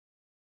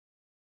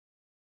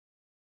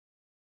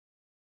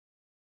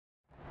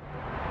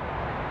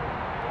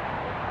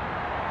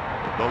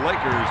The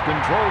Lakers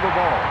control the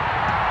ball.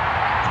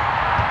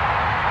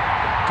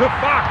 To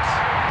Fox.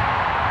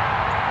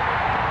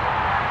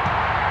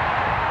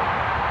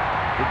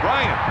 To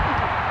Bryant.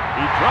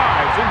 He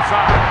drives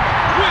inside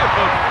with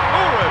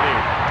authority.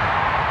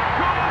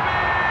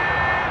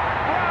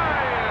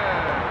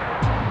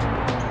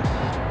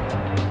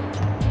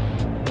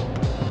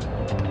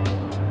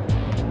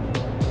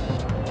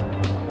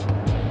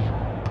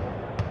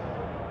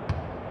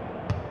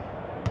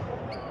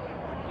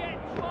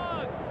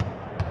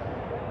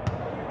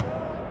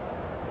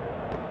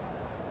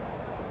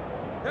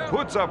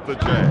 Puts up the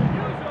J.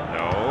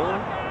 No.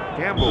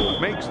 Campbell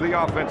makes the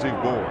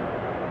offensive board.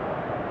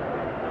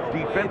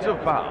 Defensive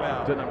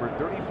foul to number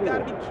 34,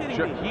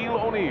 Shaquille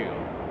O'Neal.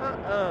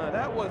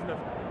 That wasn't a...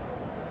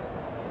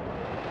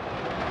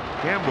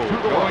 Campbell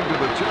going to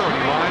the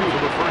charity line for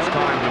the first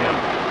time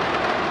tonight.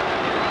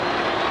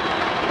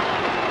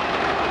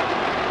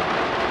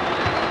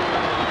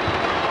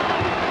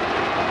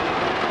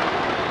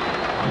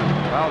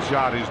 Foul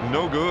shot is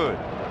no good.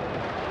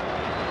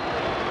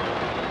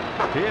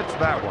 Hits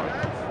that one.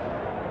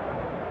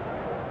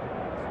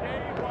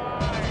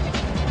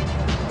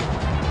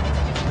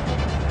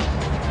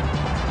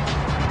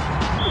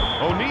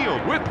 O'Neal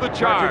with the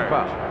charge.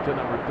 Foul to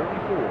number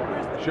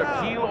 34,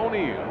 Shaquille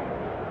O'Neal.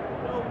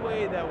 No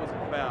way that was a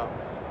foul.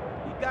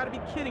 You got to be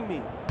kidding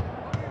me.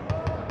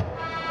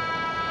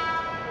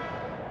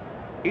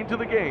 Into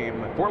the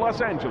game for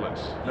Los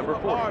Angeles, number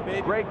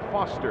 40, Greg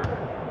Foster.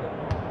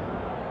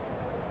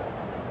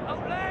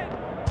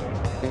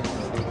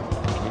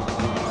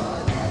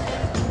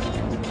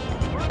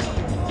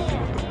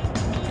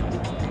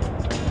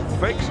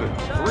 Fakes it.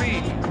 3.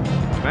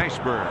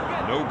 Mashburn,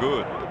 no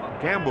good.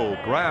 Campbell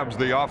grabs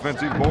the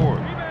offensive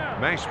board.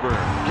 Mashburn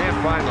can't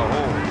find the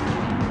hole.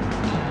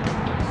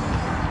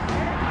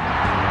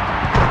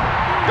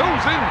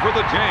 Goes in for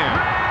the jam.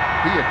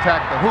 He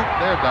attacked the hoop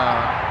there,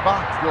 Don.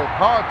 Fox drove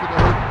hard to the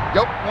hoop.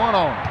 Yoked one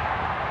on.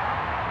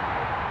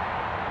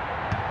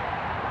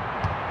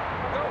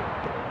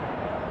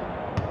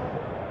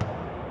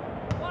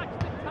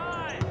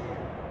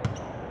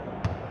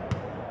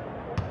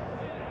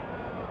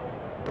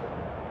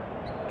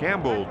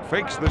 Campbell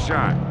fakes the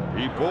shot.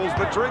 He pulls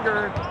the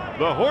trigger.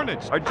 The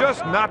Hornets are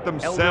just not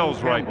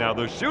themselves right now.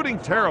 They're shooting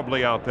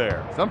terribly out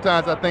there.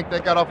 Sometimes I think they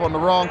got off on the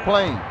wrong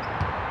plane.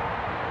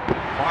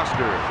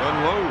 Foster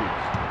unloads.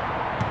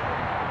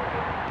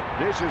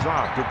 Dishes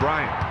off to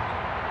Bryant.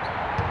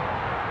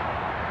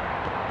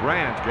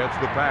 Grant gets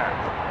the pass.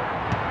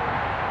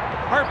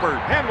 Harper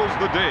handles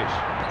the dish.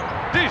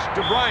 Dish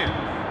to Bryant.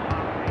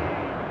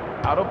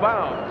 Out of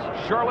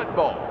bounds, Charlotte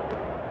ball.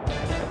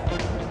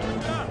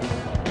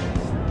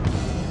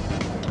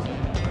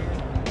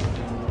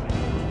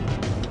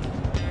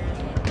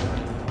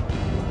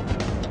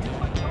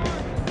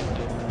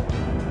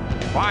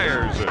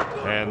 Fires it,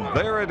 and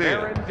there it is.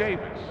 Aaron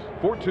Davis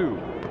for 2.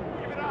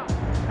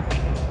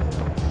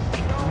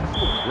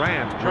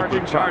 Grant with the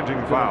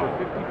charging foul.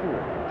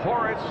 54,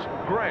 Horace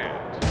Grant.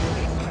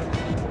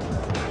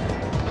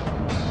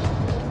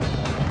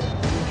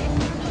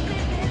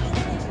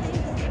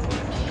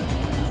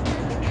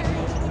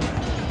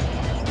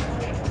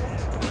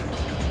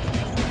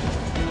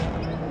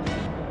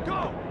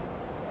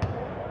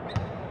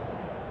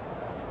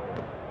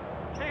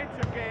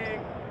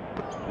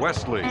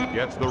 Wesley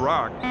gets the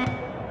rock.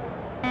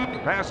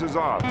 Passes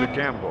off to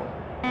Campbell.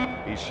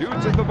 He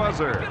shoots at the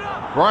buzzer.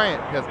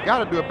 Bryant has got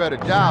to do a better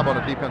job on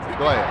the defensive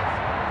glass.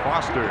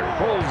 Foster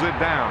pulls it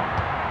down.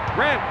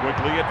 Grant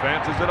quickly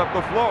advances it up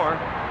the floor.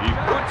 He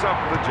puts up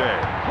the J.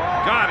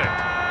 Got it.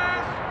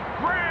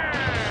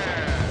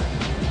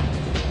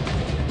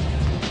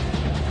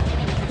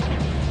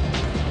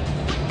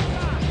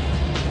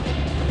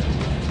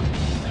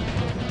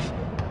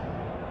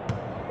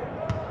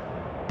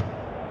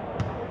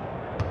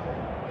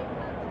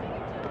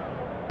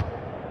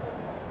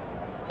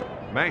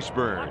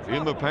 Mashburn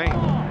in the paint.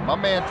 My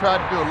man tried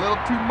to do a little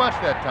too much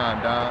that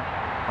time, Don.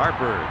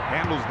 Harper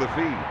handles the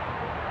feed.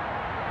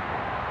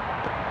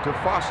 To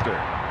Foster.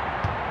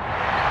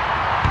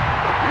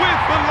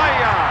 With the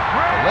layup.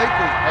 The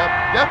Lakers have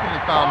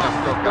definitely found their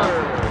stroke out.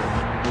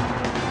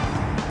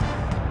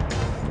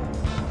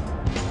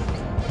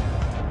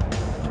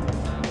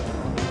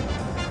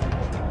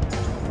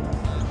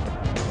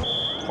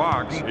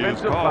 Fox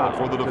is called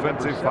for the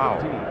defensive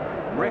foul.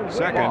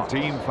 Second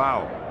team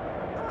foul.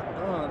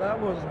 That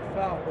wasn't a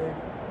foul, baby.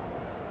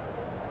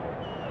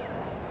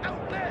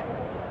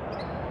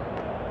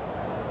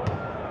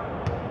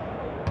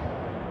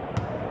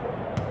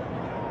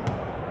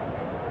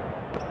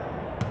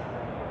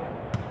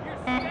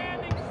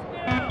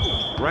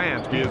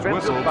 Grant is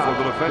whistled for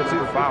the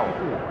defensive foul.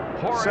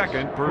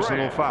 Second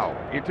personal foul.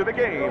 Into the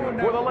game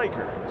for the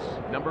Lakers,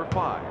 number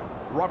 5,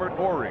 Robert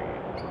Horry.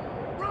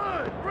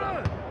 Run!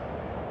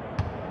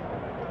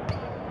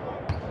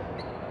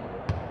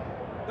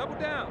 Double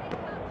down.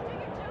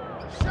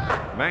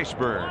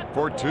 Mashburn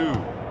for 2.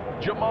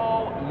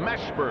 Jamal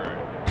Mashburn.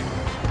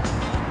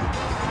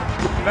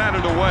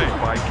 Batted away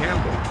by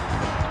Campbell.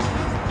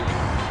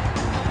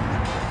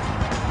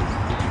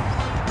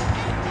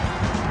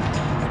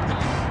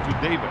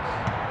 Davis.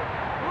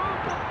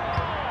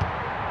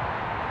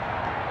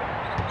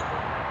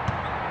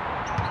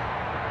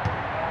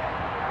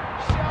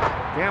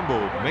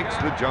 Campbell makes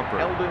the jumper.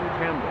 Eldon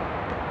Campbell.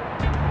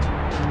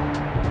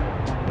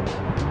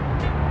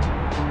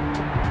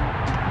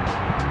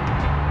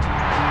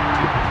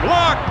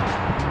 Blocked!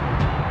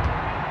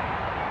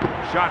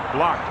 Shot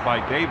blocked by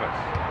Davis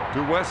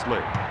to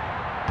Wesley.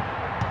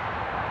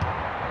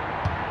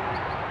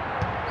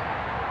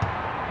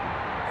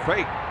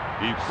 Fake.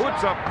 He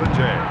puts up the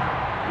J.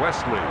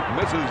 Wesley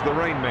misses the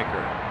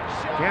rainmaker.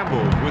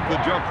 Campbell with the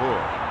jump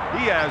hook.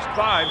 He has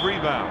 5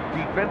 rebounds.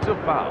 Defensive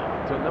foul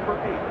to number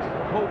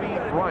 8,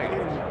 Kobe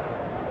Bryant.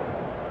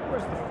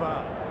 Where's the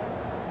foul?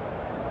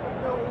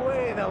 No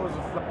way that was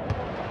a foul.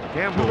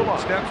 Campbell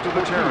steps to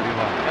the charity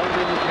line.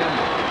 Eldon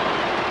Campbell.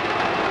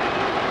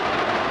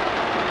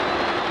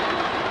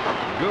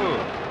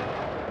 Good.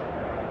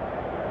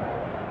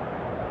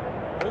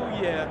 Oh,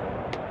 yeah.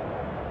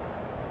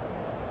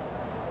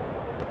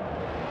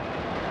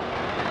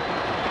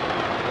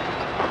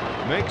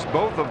 Makes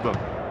both of them.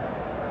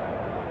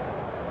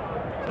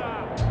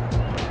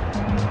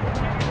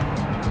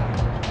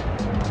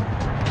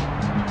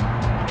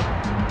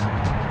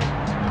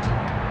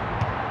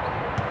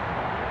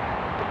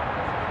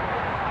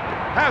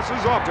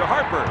 Passes off to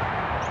Harper.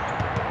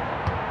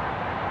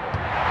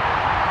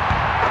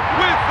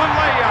 With the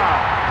layup.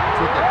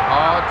 Took it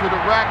hard to the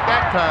rack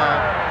that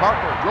time.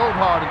 Harper drove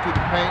hard into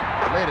the paint,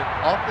 laid it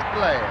off the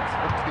glass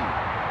for 2.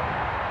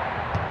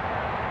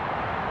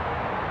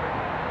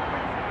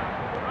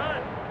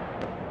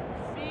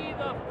 See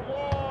the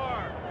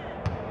floor.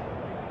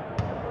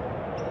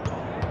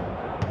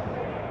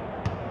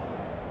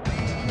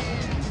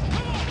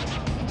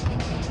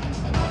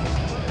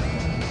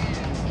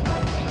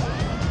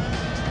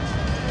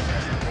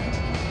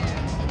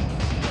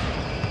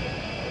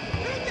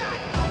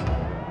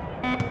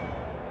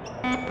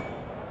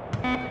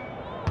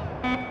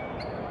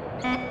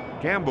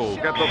 Campbell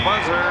got the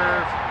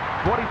buzzer.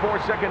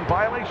 24-second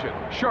violation.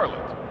 Charlotte.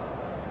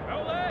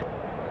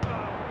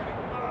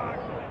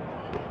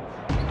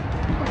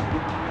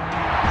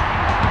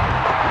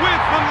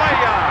 With the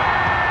layup.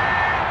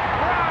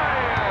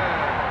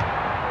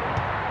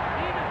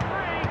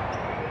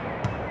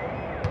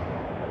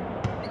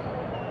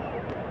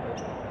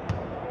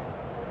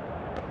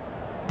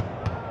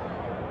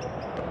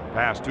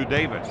 Pass to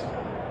Davis.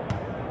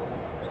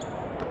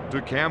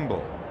 To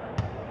Campbell.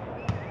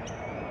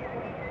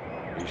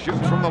 He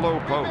shoots from the low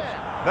post.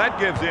 That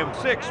gives him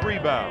 6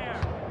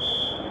 rebounds.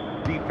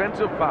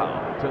 Defensive foul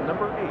to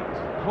number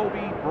 8,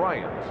 Kobe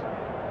Bryant.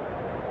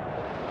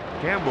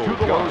 Campbell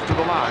goes to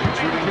the line,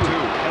 shooting 2.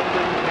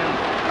 Eldon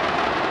Campbell.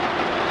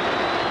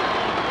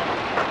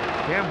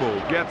 Campbell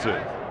gets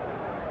it.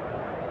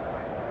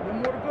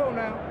 One more to go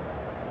now.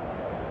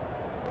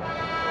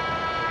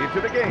 Into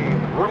the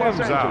game for Los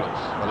Williams out.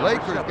 Angeles. The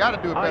Lakers got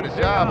to do a better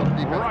job of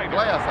defensive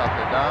glass out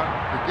there, Don.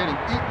 They're getting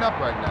eaten up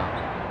right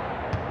now.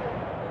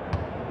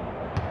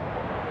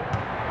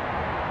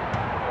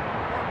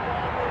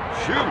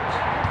 Shoots.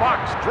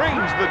 Fox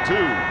drains the 2.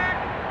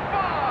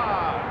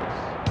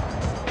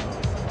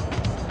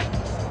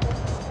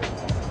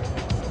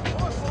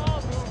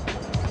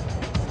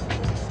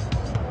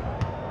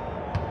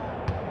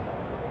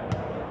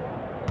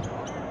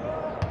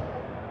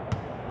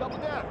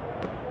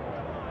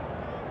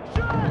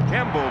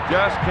 Campbell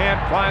just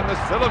can't find the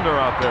cylinder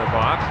out there,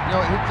 Fox. You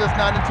know, he's just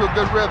not into a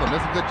good rhythm.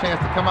 This is a good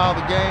chance to come out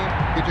of the game,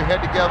 get your head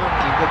together,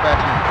 and go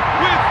back in.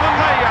 With the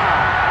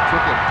layup.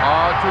 Took it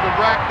hard to the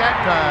rack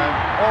that time.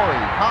 Ori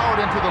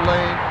powered into the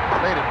lane,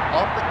 laid it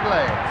off the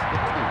glass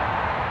for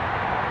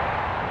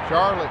 2.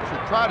 Charlotte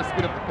should try to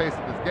speed up the pace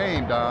of this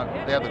game, Don.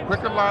 They have the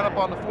quicker lineup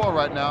on the floor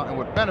right now and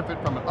would benefit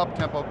from an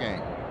up-tempo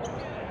game.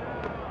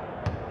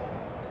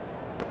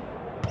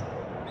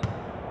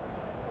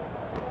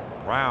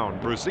 Brown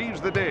receives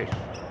the dish.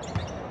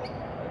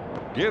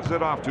 Gives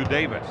it off to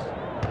Davis.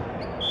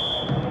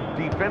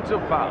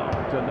 Defensive foul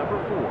to number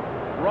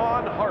 4,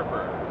 Ron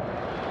Harper.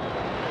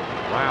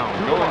 Brown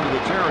going to the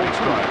charity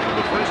stripe for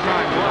the first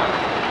time tonight.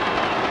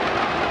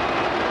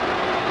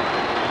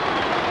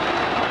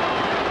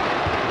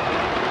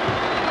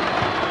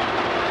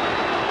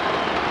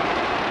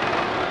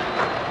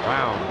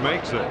 Brown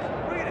makes it.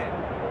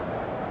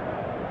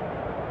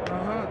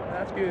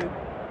 That's good.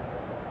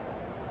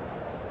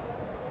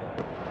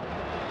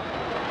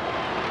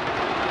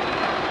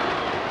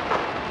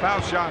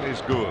 Foul shot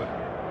is good.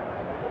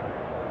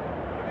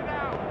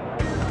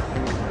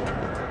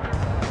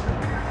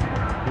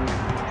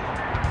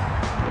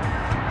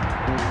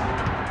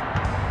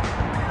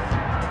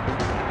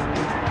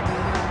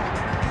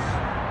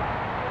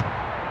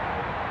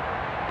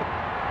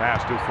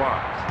 Pass to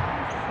Fox.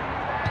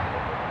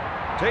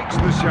 Takes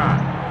the shot.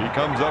 He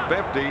comes up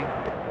empty.